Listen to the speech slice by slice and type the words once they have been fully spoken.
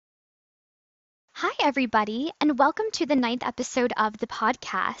Hi, everybody, and welcome to the ninth episode of the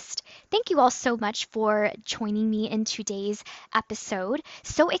podcast. Thank you all so much for joining me in today's episode.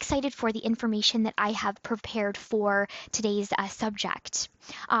 So excited for the information that I have prepared for today's subject.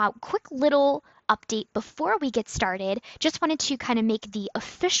 Quick little update before we get started. Just wanted to kind of make the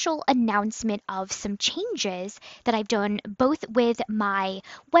official announcement of some changes that I've done both with my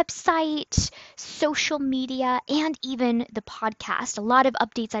website, social media, and even the podcast. A lot of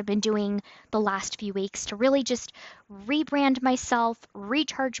updates I've been doing the last few weeks to really just rebrand myself,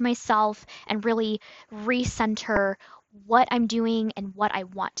 recharge myself, and really recenter what I'm doing and what I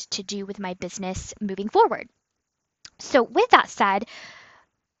want to do with my business moving forward. So, with that said,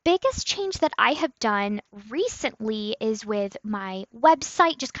 biggest change that I have done recently is with my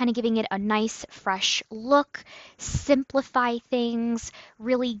website, just kind of giving it a nice, fresh look, simplify things,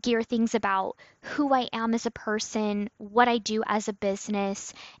 really gear things about who I am as a person, what I do as a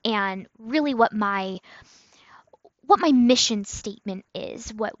business, and really what my mission statement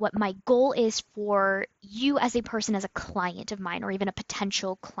is, what my goal is for you as a person, as a client of mine, or even a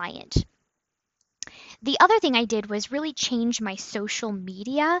potential client. The other thing I did was really change my social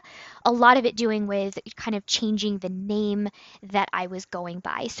media, a lot of it doing with kind of changing the name that I was going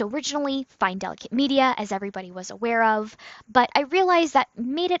by. So originally, Fine Delicate Media, as everybody was aware of, but I realized that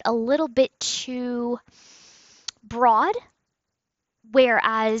made it a little bit too broad,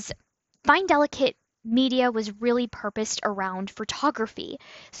 whereas Fine Delicate Media was really purposed around photography.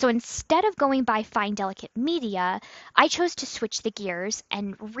 So instead of going by Fine Delicate Media, I chose to switch the gears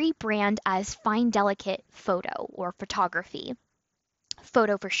and rebrand as Fine Delicate Photo or Photography.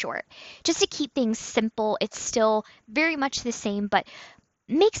 Photo for short. Just to keep things simple, it's still very much the same, but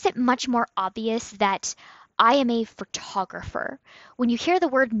makes it much more obvious that I am a photographer. When you hear the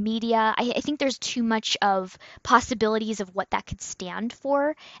word media, I think there's too much of possibilities of what that could stand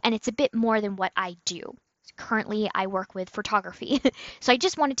for, and it's a bit more than what I do. Currently, I work with photography. So I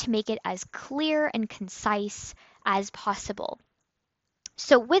just wanted to make it as clear and concise as possible.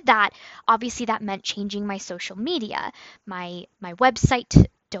 So with that, obviously that meant changing my social media, my website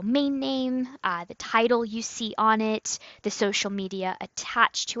domain name, the title you see on it, the social media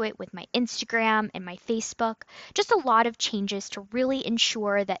attached to it with my Instagram and my Facebook. Just a lot of changes to really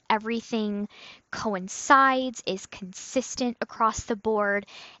ensure that everything coincides, is consistent across the board,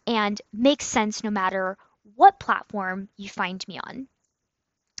 and makes sense no matter what platform you find me on.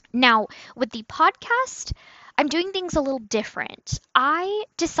 Now, with the podcast, I'm doing things a little different. I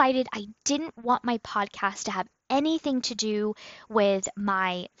decided I didn't want my podcast to have anything to do with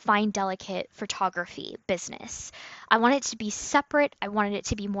my fine, delicate photography business. I wanted it to be separate, I wanted it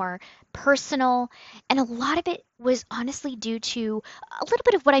to be more personal, and a lot of it was honestly due to a little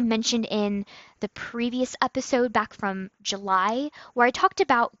bit of what I mentioned in the previous episode back from July, where I talked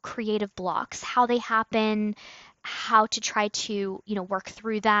about creative blocks, how they happen, how to try to, work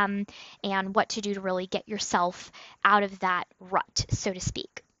through them and what to do to really get yourself out of that rut, so to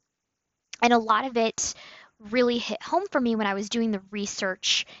speak. And a lot of it really hit home for me when I was doing the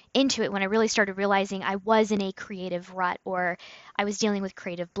research into it, when I really started realizing I was in a creative rut or I was dealing with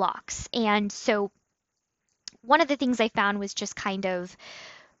creative blocks. And so one of the things I found was just kind of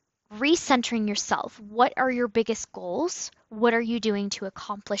recentering yourself. What are your biggest goals? What are you doing to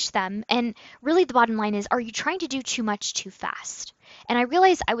accomplish them? And really, the bottom line is, are you trying to do too much too fast? And I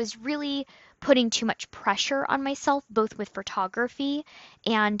realized I was really putting too much pressure on myself, both with photography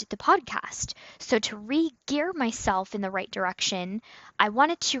and the podcast. So, to re gear myself in the right direction, I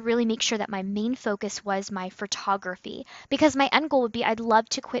wanted to really make sure that my main focus was my photography because my end goal would be I'd love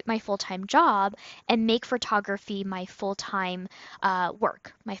to quit my full time job and make photography my full time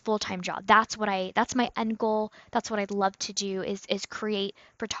work, my full-time job. That's my end goal. That's what I'd love to do is create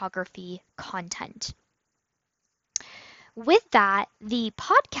photography content. With that, the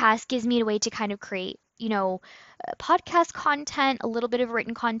podcast gives me a way to kind of create, podcast content, a little bit of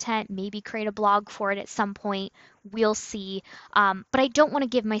written content, maybe create a blog for it at some point. We'll see. But I don't want to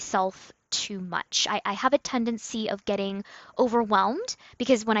give myself too much. I have a tendency of getting overwhelmed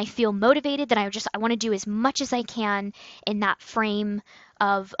because when I feel motivated, then I want to do as much as I can in that frame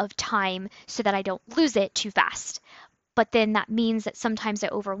of time so that I don't lose it too fast. But then that means that sometimes I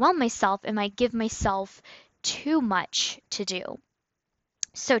overwhelm myself and I give myself too much to do.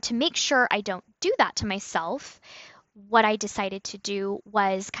 So, to make sure I don't do that to myself, what I decided to do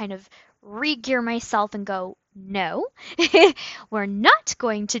was kind of re gear myself and go, no, we're not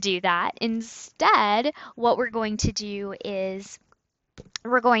going to do that. Instead, what we're going to do is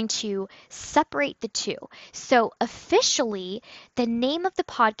we're going to separate the two. So, officially, the name of the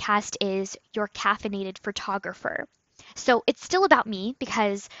podcast is Your Caffeinated Photographer. So it's still about me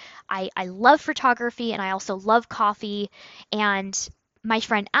because I love photography and I also love coffee. And my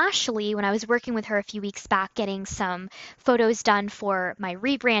friend Ashley, when I was working with her a few weeks back getting some photos done for my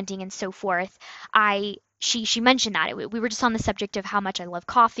rebranding and so forth, she mentioned that we were just on the subject of how much I love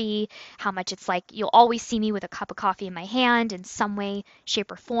coffee, how much it's like you'll always see me with a cup of coffee in my hand in some way,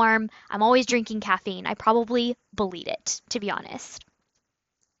 shape, or form. I'm always drinking caffeine. I probably bleed it, to be honest.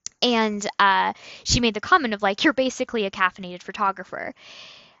 And she made the comment of like, you're basically a caffeinated photographer.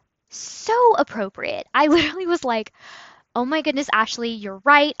 So appropriate. I literally was like, oh my goodness, Ashley, you're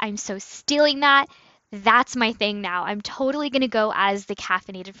right. I'm so stealing that. That's my thing now. I'm totally going to go as the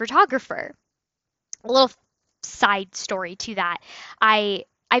caffeinated photographer. A little side story to that.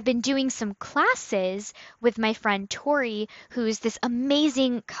 I've been doing some classes with my friend Tori, who's this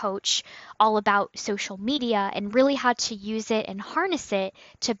amazing coach all about social media and really how to use it and harness it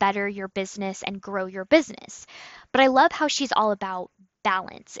to better your business and grow your business. But I love how she's all about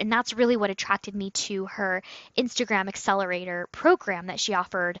balance, and that's really what attracted me to her Instagram Accelerator program that she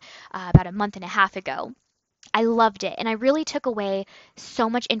offered about a month and a half ago. I loved it. And I really took away so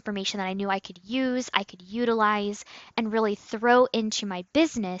much information that I knew I could use, I could utilize, and really throw into my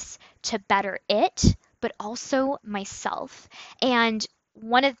business to better it, but also myself. And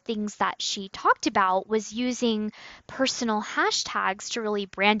one of the things that she talked about was using personal hashtags to really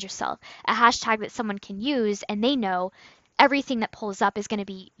brand yourself, a hashtag that someone can use and they know everything that pulls up is going to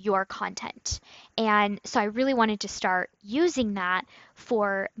be your content. And so I really wanted to start using that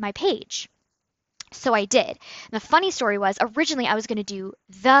for my page. So I did. And the funny story was originally I was going to do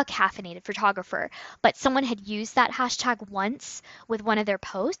the caffeinated photographer, but someone had used that hashtag once with one of their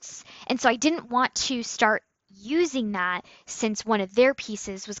posts. And so I didn't want to start using that since one of their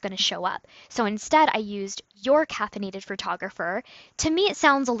pieces was going to show up. So instead, I used your caffeinated photographer. To me, it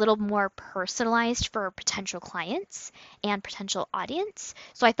sounds a little more personalized for potential clients and potential audience.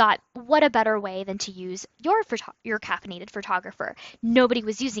 So I thought, what a better way than to use your caffeinated photographer? Nobody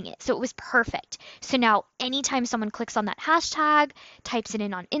was using it, so it was perfect. So now, anytime someone clicks on that hashtag, types it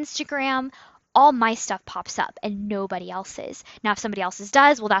in on Instagram, all my stuff pops up and nobody else's. Now, if somebody else's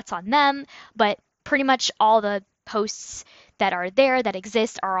does, well, that's on them, but pretty much all the posts that are there that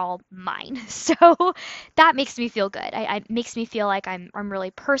exist are all mine. So that makes me feel good. It makes me feel like I'm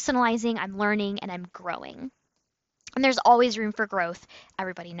really personalizing, I'm learning, and I'm growing. And there's always room for growth.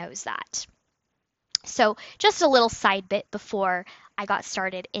 Everybody knows that. So just a little side bit before I got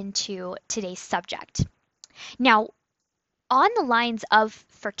started into today's subject. Now, on the lines of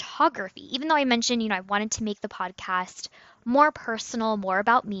photography, even though I mentioned, I wanted to make the podcast more personal, more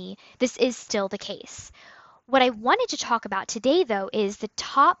about me, this is still the case. What I wanted to talk about today, though, is the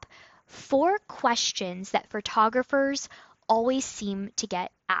top 4 questions that photographers always seem to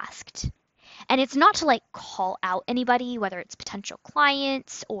get asked. And it's not to like call out anybody, whether it's potential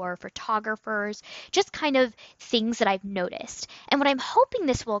clients or photographers, just kind of things that I've noticed. And what I'm hoping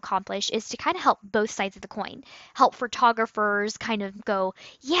this will accomplish is to kind of help both sides of the coin, help photographers kind of go,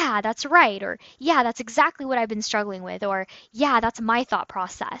 yeah, that's right, or yeah, that's exactly what I've been struggling with, or yeah, that's my thought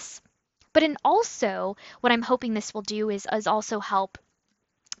process. But in also, what I'm hoping this will do is also help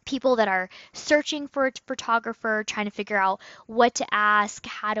people that are searching for a photographer, trying to figure out what to ask,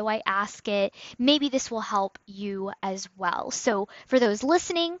 how do I ask it. Maybe this will help you as well. So for those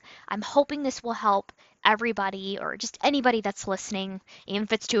listening, I'm hoping this will help everybody or just anybody that's listening, even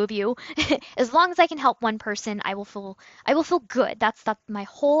if it's 2 of you. As long as I can help one person, I will feel good. That's my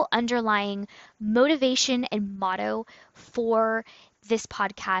whole underlying motivation and motto for this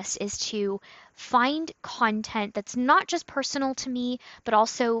podcast is to find content that's not just personal to me, but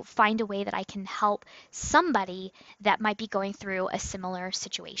also find a way that I can help somebody that might be going through a similar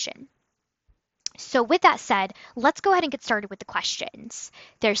situation. So, with that said, let's go ahead and get started with the questions.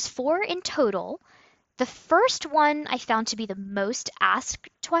 There's 4 in total. The first one I found to be the most asked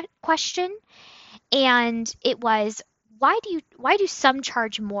question, and it was why do some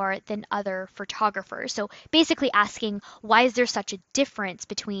charge more than other photographers? So basically asking why is there such a difference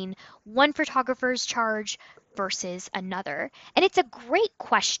between one photographer's charge versus another? And it's a great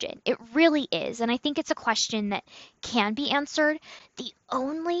question. It really is. And I think it's a question that can be answered. The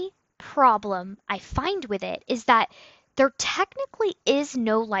only problem I find with it is that there technically is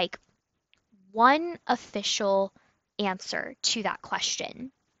no like one official answer to that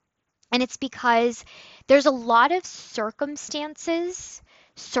question. And it's because there's a lot of circumstances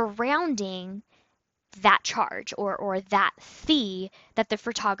surrounding that charge or that fee that the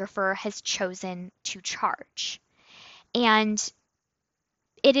photographer has chosen to charge. And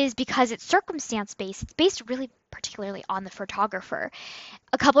it is because it's circumstance based, it's based really particularly on the photographer.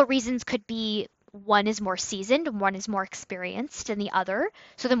 A couple of reasons could be one is more seasoned and one is more experienced than the other.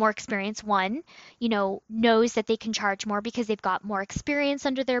 So the more experienced one, knows that they can charge more because they've got more experience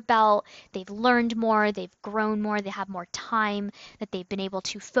under their belt, they've learned more, they've grown more, they have more time that they've been able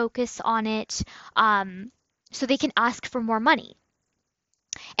to focus on it. So they can ask for more money.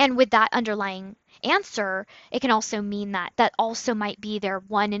 And with that underlying answer, it can also mean that that also might be their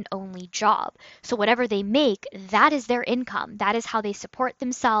one and only job. So whatever they make, that is their income. That is how they support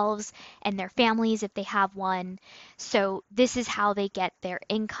themselves and their families if they have one. So this is how they get their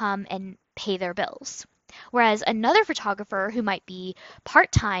income and pay their bills. Whereas another photographer who might be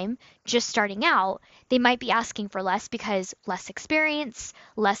part-time, just starting out, they might be asking for less because less experience,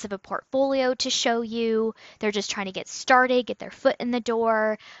 less of a portfolio to show you. They're just trying to get started, get their foot in the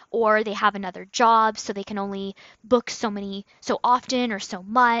door, or they have another job so they can only book so often or so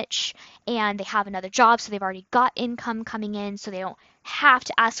much, and they have another job so they've already got income coming in so they don't have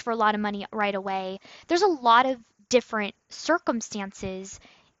to ask for a lot of money right away. There's a lot of different circumstances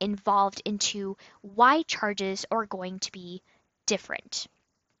involved into why charges are going to be different.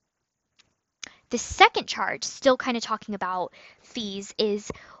 The second charge, still kind of talking about fees,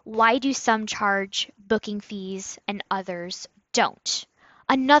 is why do some charge booking fees and others don't?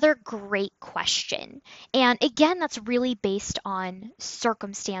 Another great question. And again, that's really based on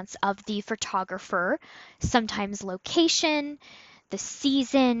circumstance of the photographer, sometimes location, the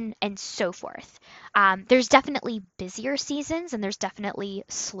season, and so forth. There's definitely busier seasons and there's definitely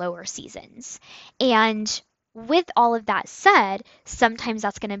slower seasons. And with all of that said, sometimes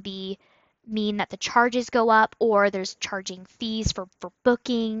that's going to mean that the charges go up or there's charging fees for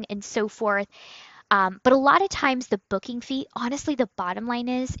booking and so forth. But a lot of times the booking fee, honestly, the bottom line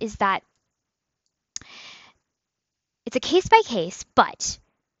is that it's a case by case, but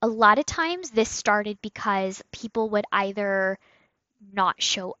a lot of times this started because people would either not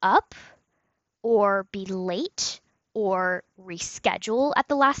show up or be late or reschedule at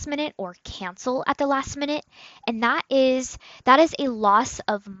the last minute or cancel at the last minute. And that is a loss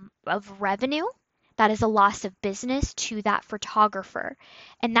of revenue. That is a loss of business to that photographer.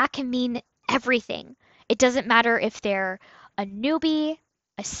 And that can mean everything. It doesn't matter if they're a newbie,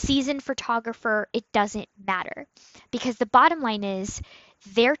 a seasoned photographer, it doesn't matter. Because the bottom line is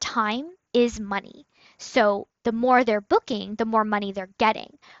their time is money. So the more they're booking, the more money they're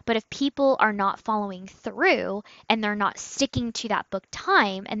getting. But if people are not following through and they're not sticking to that booked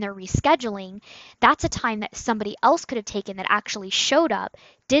time and they're rescheduling, that's a time that somebody else could have taken that actually showed up,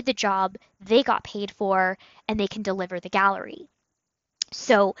 did the job, they got paid for, and they can deliver the gallery.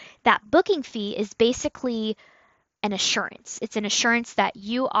 So that booking fee is basically an assurance. It's an assurance that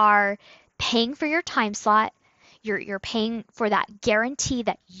you are paying for your time slot. You're paying for that guarantee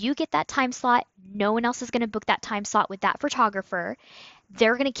that you get that time slot. No one else is going to book that time slot with that photographer.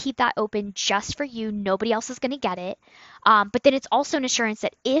 They're going to keep that open just for you. Nobody else is going to get it. But then it's also an assurance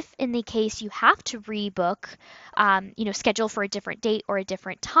that if in the case you have to rebook, schedule for a different date or a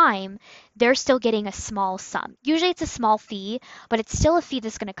different time, they're still getting a small sum. Usually it's a small fee, but it's still a fee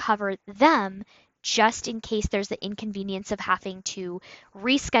that's going to cover them just in case there's the inconvenience of having to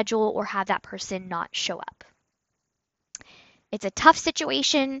reschedule or have that person not show up. It's a tough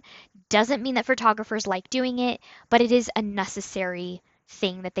situation, doesn't mean that photographers like doing it, but it is a necessary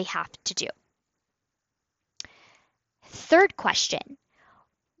thing that they have to do. Third question,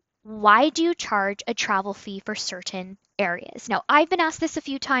 why do you charge a travel fee for certain areas? Now, I've been asked this a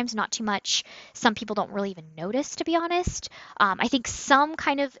few times, not too much. Some people don't really even notice, to be honest. I think some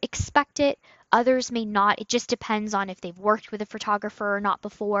kind of expect it, others may not. It just depends on if they've worked with a photographer or not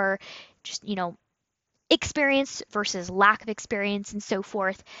before, just, experience versus lack of experience and so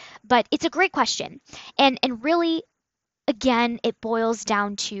forth. But it's a great question. And really, again, it boils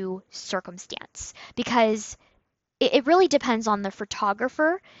down to circumstance because it really depends on the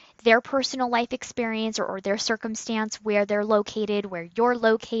photographer, their personal life experience or their circumstance, where they're located, where you're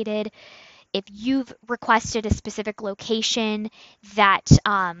located. If you've requested a specific location that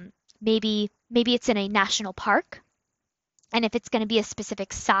maybe it's in a national park, and if it's going to be a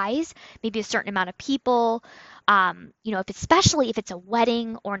specific size, maybe a certain amount of people, especially if it's a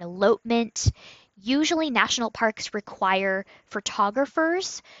wedding or an elopement, usually national parks require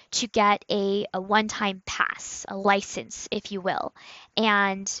photographers to get a one-time pass, a license, if you will,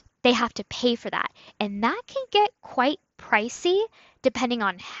 and they have to pay for that. And that can get quite pricey depending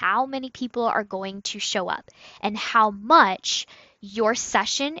on how many people are going to show up and how much your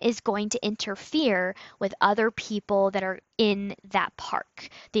session is going to interfere with other people that are in that park.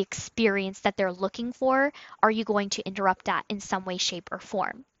 The experience that they're looking for, are you going to interrupt that in some way, shape, or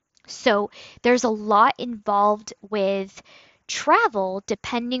form? So there's a lot involved with travel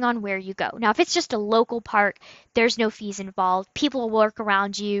depending on where you go. Now, if it's just a local park, there's no fees involved. People will work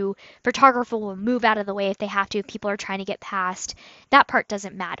around you. Photographer will move out of the way if they have to, if people are trying to get past. That part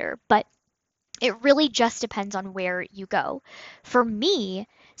doesn't matter. But it really just depends on where you go. For me,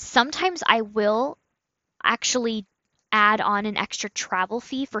 sometimes I will actually add on an extra travel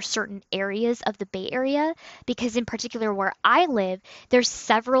fee for certain areas of the Bay Area because in particular where I live, there's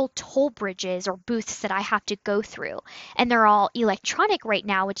several toll bridges or booths that I have to go through and they're all electronic right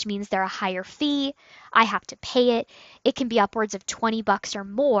now, which means they're a higher fee. I have to pay it. It can be upwards of $20 or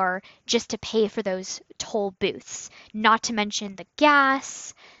more just to pay for those toll booths, not to mention the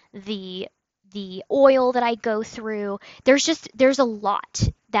gas, the the oil that I go through. There's a lot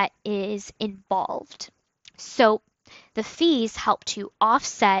that is involved. So the fees help to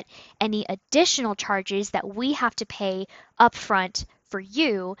offset any additional charges that we have to pay upfront for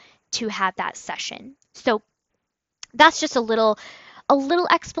you to have that session. So that's just a little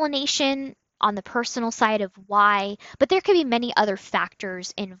explanation on the personal side of why, but there could be many other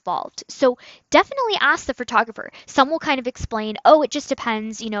factors involved. So definitely ask the photographer. Some will kind of explain, oh, it just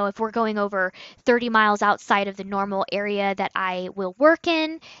depends, if we're going over 30 miles outside of the normal area that I will work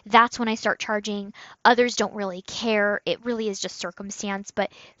in, that's when I start charging. Others don't really care. It really is just circumstance,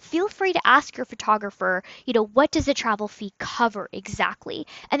 but feel free to ask your photographer, what does the travel fee cover exactly?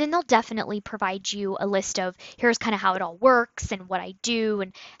 And then they'll definitely provide you a list of here's kind of how it all works and what I do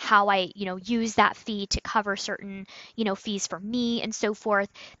and how I, use that fee to cover certain, fees for me and so forth.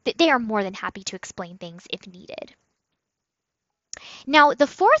 They are more than happy to explain things if needed. Now, the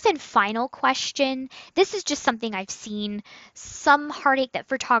fourth and final question, this is just something I've seen some heartache that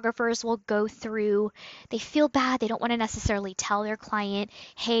photographers will go through. They feel bad, they don't want to necessarily tell their client,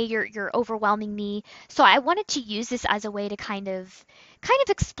 "Hey, you're overwhelming me." So I wanted to use this as a way to kind of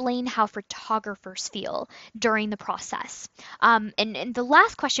explain how photographers feel during the process. And the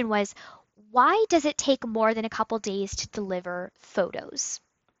last question was, why does it take more than a couple days to deliver photos?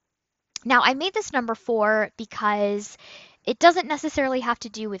 Now, I made this number 4 because it doesn't necessarily have to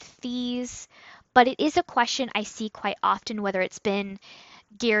do with fees, but it is a question I see quite often, whether it's been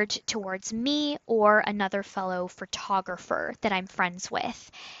geared towards me or another fellow photographer that I'm friends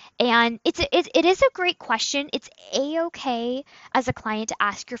with. And it is a great question. It's a-okay as a client to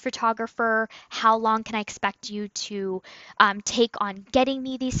ask your photographer, how long can I expect you to take on getting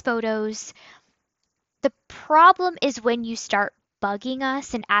me these photos? The problem is when you start bugging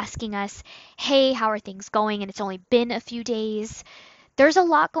us and asking us, hey, how are things going? And it's only been a few days. There's a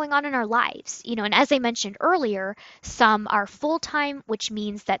lot going on in our lives, and as I mentioned earlier, some are full time, which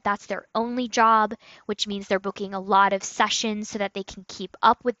means that that's their only job, which means they're booking a lot of sessions so that they can keep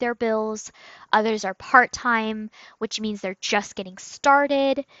up with their bills. Others are part time, which means they're just getting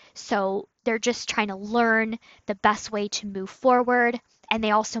started. So they're just trying to learn the best way to move forward. And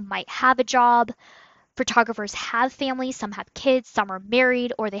they also might have a job. Photographers have families, some have kids, some are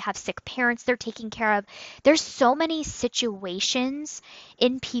married, or they have sick parents they're taking care of. There's so many situations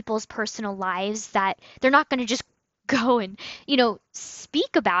in people's personal lives that they're not going to just go and,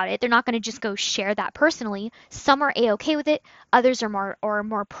 speak about it. They're not going to just go share that personally. Some are a-okay with it, others are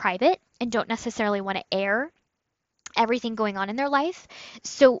more private and don't necessarily want to air everything going on in their life.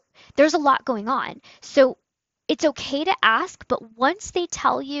 So there's a lot going on. So it's okay to ask, but once they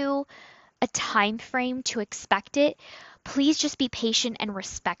tell you a time frame to expect it, please just be patient and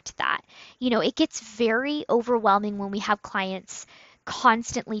respect that. It gets very overwhelming when we have clients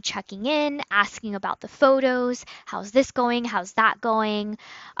constantly checking in, asking about the photos. How's this going? How's that going?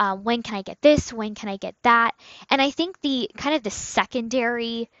 When can I get this? When can I get that? And I think the kind of the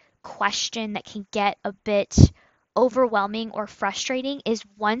secondary question that can get a bit overwhelming or frustrating is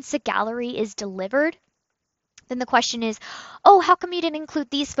once a gallery is delivered, then the question is, oh, how come you didn't include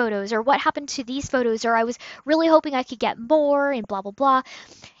these photos? Or what happened to these photos? Or I was really hoping I could get more and blah, blah, blah.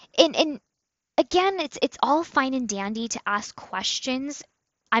 And again, it's all fine and dandy to ask questions.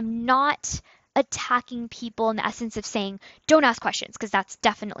 I'm not attacking people in the essence of saying, don't ask questions, because that's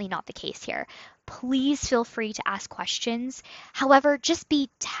definitely not the case here. Please feel free to ask questions. However, just be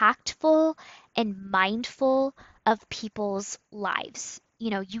tactful and mindful of people's lives.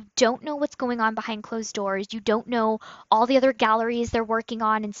 You don't know what's going on behind closed doors. You don't know all the other galleries they're working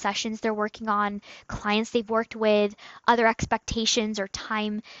on and sessions they're working on, clients they've worked with, other expectations or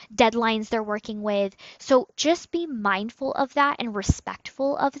time deadlines they're working with. So just be mindful of that and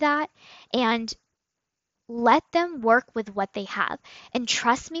respectful of that and let them work with what they have. And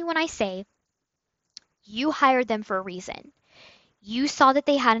trust me when I say you hired them for a reason. You saw that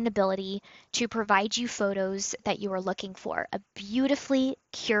they had an ability to provide you photos that you were looking for, a beautifully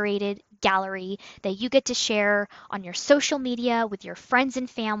curated gallery that you get to share on your social media with your friends and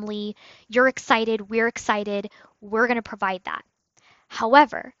family. You're excited, we're going to provide that.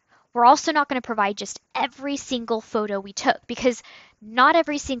 However, we're also not going to provide just every single photo we took because not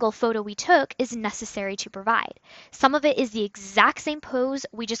every single photo we took is necessary to provide. Some of it is the exact same pose,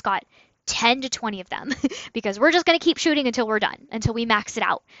 we just got 10 to 20 of them because we're just going to keep shooting until we're done, until we max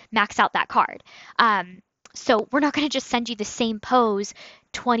out that card. So we're not going to just send you the same pose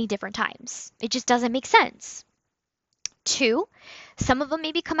 20 different times. It just doesn't make sense. Two, some of them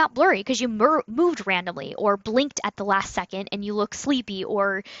maybe come out blurry because you moved randomly or blinked at the last second and you look sleepy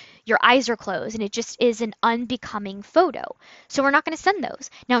or your eyes are closed and it just is an unbecoming photo. So we're not going to send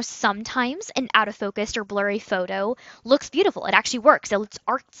those. Now, sometimes an out of focus or blurry photo looks beautiful. It actually works. It looks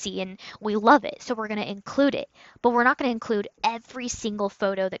artsy and we love it. So we're going to include it. But we're not going to include every single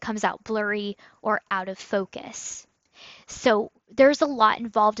photo that comes out blurry or out of focus. So there's a lot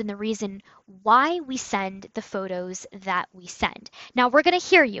involved in the reason why we send the photos that we send. Now we're going to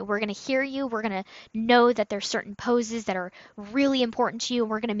hear you. We're going to hear you. We're going to know that there's certain poses that are really important to you, and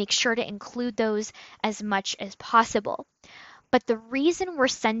we're going to make sure to include those as much as possible. But the reason we're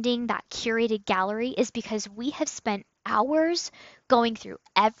sending that curated gallery is because we have spent hours going through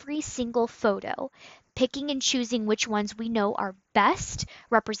every single photo, picking and choosing which ones we know are best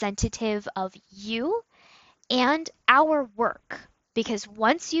representative of you and our work. Because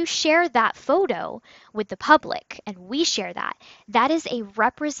once you share that photo with the public and we share that, that is a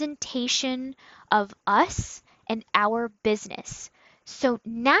representation of us and our business. So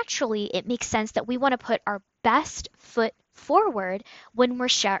naturally, it makes sense that we want to put our best foot forward when we're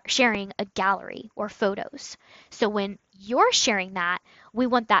sharing a gallery or photos. So when you're sharing that, we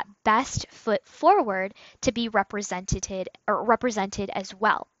want that best foot forward to be represented as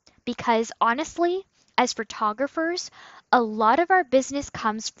well. Because honestly, as photographers, a lot of our business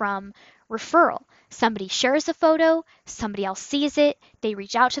comes from referral. Somebody shares a photo, somebody else sees it, they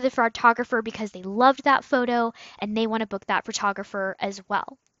reach out to the photographer because they loved that photo and they want to book that photographer as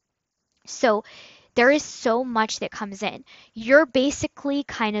well. So there is so much that comes in. You're basically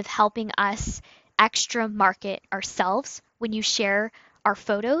kind of helping us extra market ourselves when you share our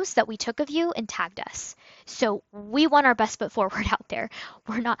photos that we took of you and tagged us. So we want our best foot forward out there.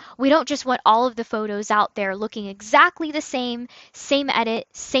 We don't just want all of the photos out there looking exactly the same edit,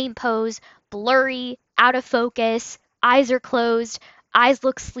 same pose, blurry, out of focus, eyes are closed, eyes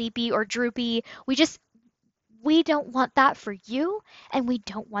look sleepy or droopy. We don't want that for you and we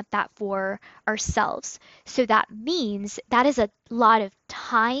don't want that for ourselves. So that means that is a lot of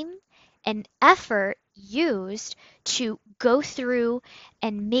time and effort used to go through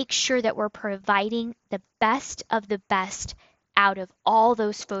and make sure that we're providing the best of the best out of all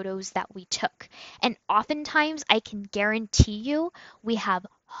those photos that we took. And oftentimes, I can guarantee you, we have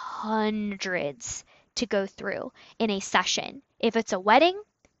hundreds to go through in a session. If it's a wedding,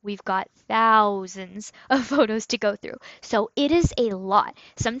 we've got thousands of photos to go through. So it is a lot.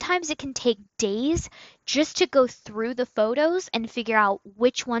 Sometimes it can take days just to go through the photos and figure out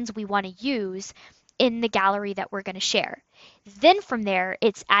which ones we want to use in the gallery that we're going to share. Then from there,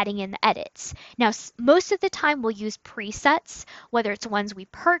 it's adding in the edits. Now, most of the time we'll use presets, whether it's ones we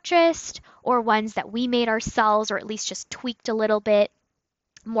purchased or ones that we made ourselves or at least just tweaked a little bit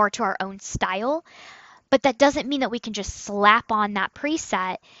more to our own style. But that doesn't mean that we can just slap on that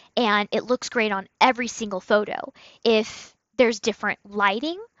preset and it looks great on every single photo. If there's different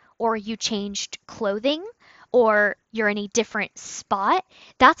lighting or you changed clothing or you're in a different spot,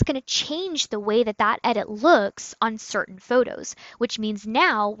 that's going to change the way that that edit looks on certain photos, which means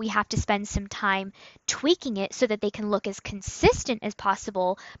now we have to spend some time tweaking it so that they can look as consistent as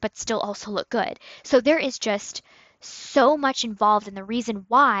possible, but still also look good. So there is just so much involved in the reason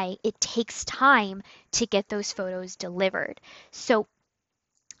why it takes time to get those photos delivered. So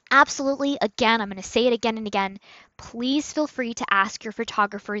absolutely, again, I'm going to say it again and again, please feel free to ask your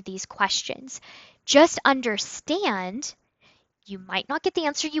photographer these questions. Just understand you might not get the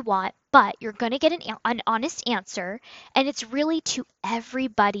answer you want, but you're going to get an honest answer, and it's really to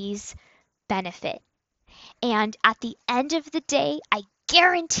everybody's benefit. And at the end of the day, I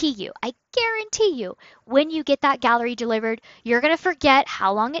guarantee you, when you get that gallery delivered, you're going to forget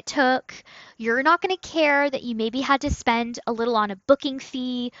how long it took. You're not going to care that you maybe had to spend a little on a booking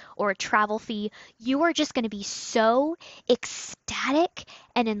fee or a travel fee. You are just going to be so ecstatic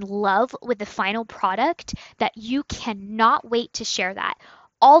and in love with the final product that you cannot wait to share that.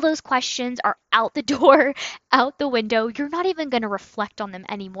 All those questions are out the door, out the window. You're not even going to reflect on them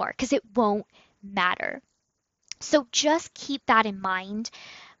anymore because it won't matter. So just keep that in mind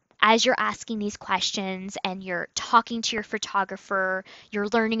as you're asking these questions and you're talking to your photographer, you're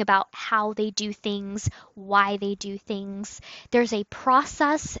learning about how they do things, why they do things. There's a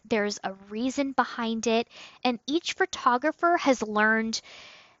process, there's a reason behind it, and each photographer has learned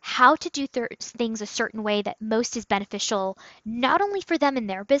how to do things a certain way that most is beneficial, not only for them in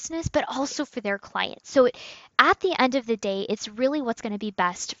their business, but also for their clients. So at the end of the day, it's really what's going to be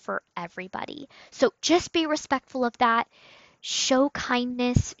best for everybody. So just be respectful of that. Show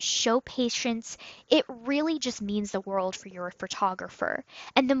kindness, show patience. It really just means the world for your photographer.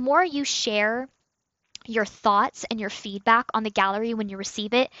 And the more you share your thoughts and your feedback on the gallery when you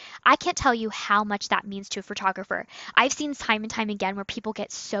receive it, I can't tell you how much that means to a photographer. I've seen time and time again where people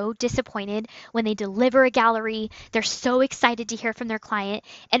get so disappointed when they deliver a gallery. They're so excited to hear from their client,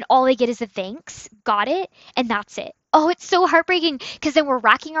 and all they get is a thanks, got it, and that's it. Oh, it's so heartbreaking because then we're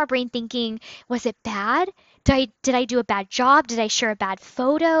racking our brain thinking, was it bad? Did I do a bad job? Did I share a bad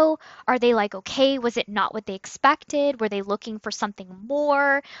photo? Are they like, okay, was it not what they expected? Were they looking for something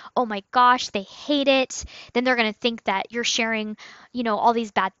more? Oh my gosh, they hate it. Then they're going to think that you're sharing, all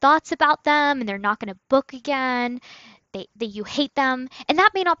these bad thoughts about them and they're not going to book again. You hate them. And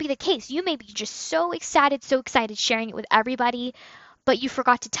that may not be the case. You may be just so excited sharing it with everybody, but you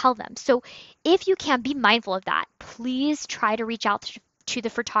forgot to tell them. So if you can, be mindful of that. Please try to reach out to the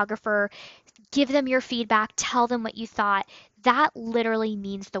photographer, give them your feedback, tell them what you thought. That literally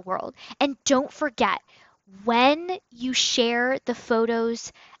means the world. And don't forget, when you share the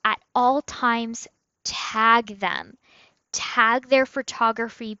photos at all times, tag them. Tag their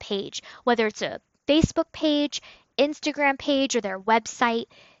photography page, whether it's a Facebook page, Instagram page, or their website.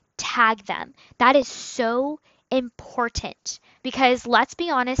 Tag them. That is so important because let's be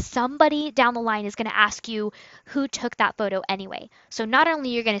honest, somebody down the line is going to ask you who took that photo anyway. So not only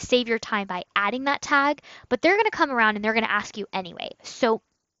you're going to save your time by adding that tag, but they're going to come around and they're going to ask you anyway. So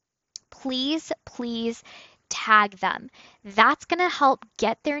please, please tag them. That's going to help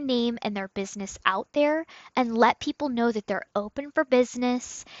get their name and their business out there and let people know that they're open for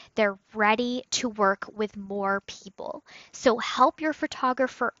business. They're ready to work with more people. So help your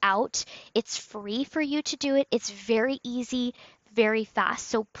photographer out. It's free for you to do it. It's very easy, very fast.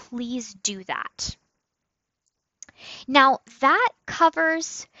 So please do that. Now, that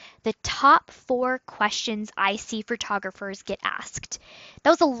covers the top 4 questions I see photographers get asked. That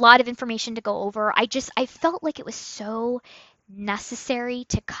was a lot of information to go over. I felt like it was so necessary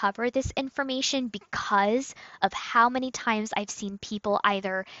to cover this information because of how many times I've seen people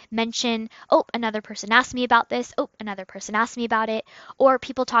either mention, oh, another person asked me about this, oh, another person asked me about it, or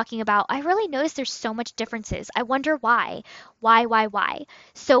people talking about, I really noticed there's so much differences. I wonder why. Why?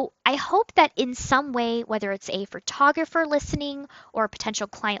 So I hope that in some way, whether it's a photographer listening or a potential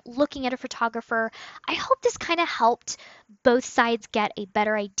client looking at a photographer, I hope this kind of helped both sides get a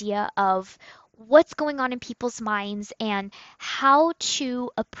better idea of what's going on in people's minds and how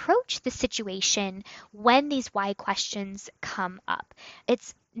to approach the situation when these why questions come up.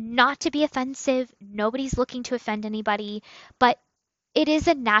 It's not to be offensive, nobody's looking to offend anybody, but it is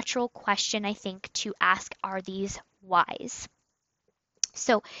a natural question, I think, to ask, are these whys?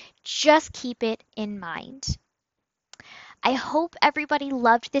 So just keep it in mind. I hope everybody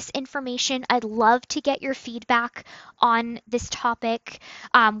loved this information. I'd love to get your feedback on this topic.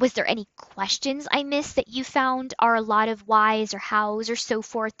 Was there any questions I missed that you found are a lot of whys or hows or so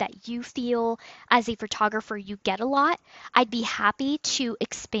forth that you feel as a photographer you get a lot? I'd be happy to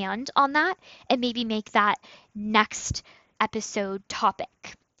expand on that and maybe make that next episode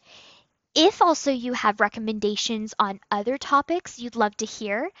topic. If also you have recommendations on other topics you'd love to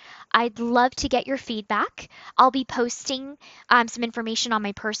hear, I'd love to get your feedback. I'll be posting some information on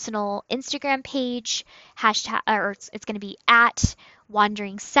my personal Instagram page, hashtag, or it's going to be at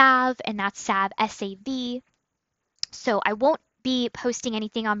Wandering Sav, and that's Sav, S-A-V. So I won't be posting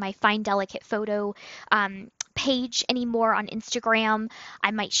anything on my Find Delicate Photo page anymore on Instagram.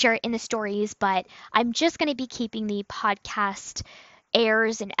 I might share it in the stories, but I'm just going to be keeping the podcast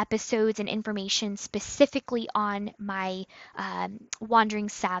airs and episodes and information specifically on my Wandering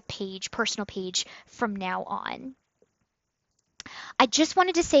Sav page, personal page from now on. I just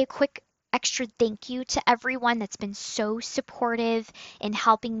wanted to say a quick extra thank you to everyone that's been so supportive in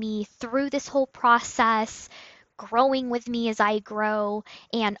helping me through this whole process, growing with me as I grow,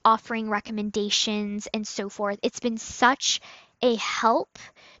 and offering recommendations and so forth. It's been such a help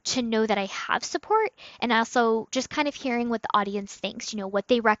to know that I have support, and also just kind of hearing what the audience thinks, what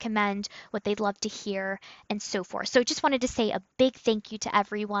they recommend, what they'd love to hear, and so forth. So just wanted to say a big thank you to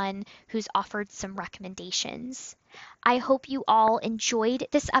everyone who's offered some recommendations. I hope you all enjoyed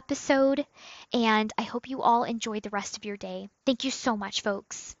this episode, and I hope you all enjoyed the rest of your day. Thank you so much,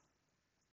 folks.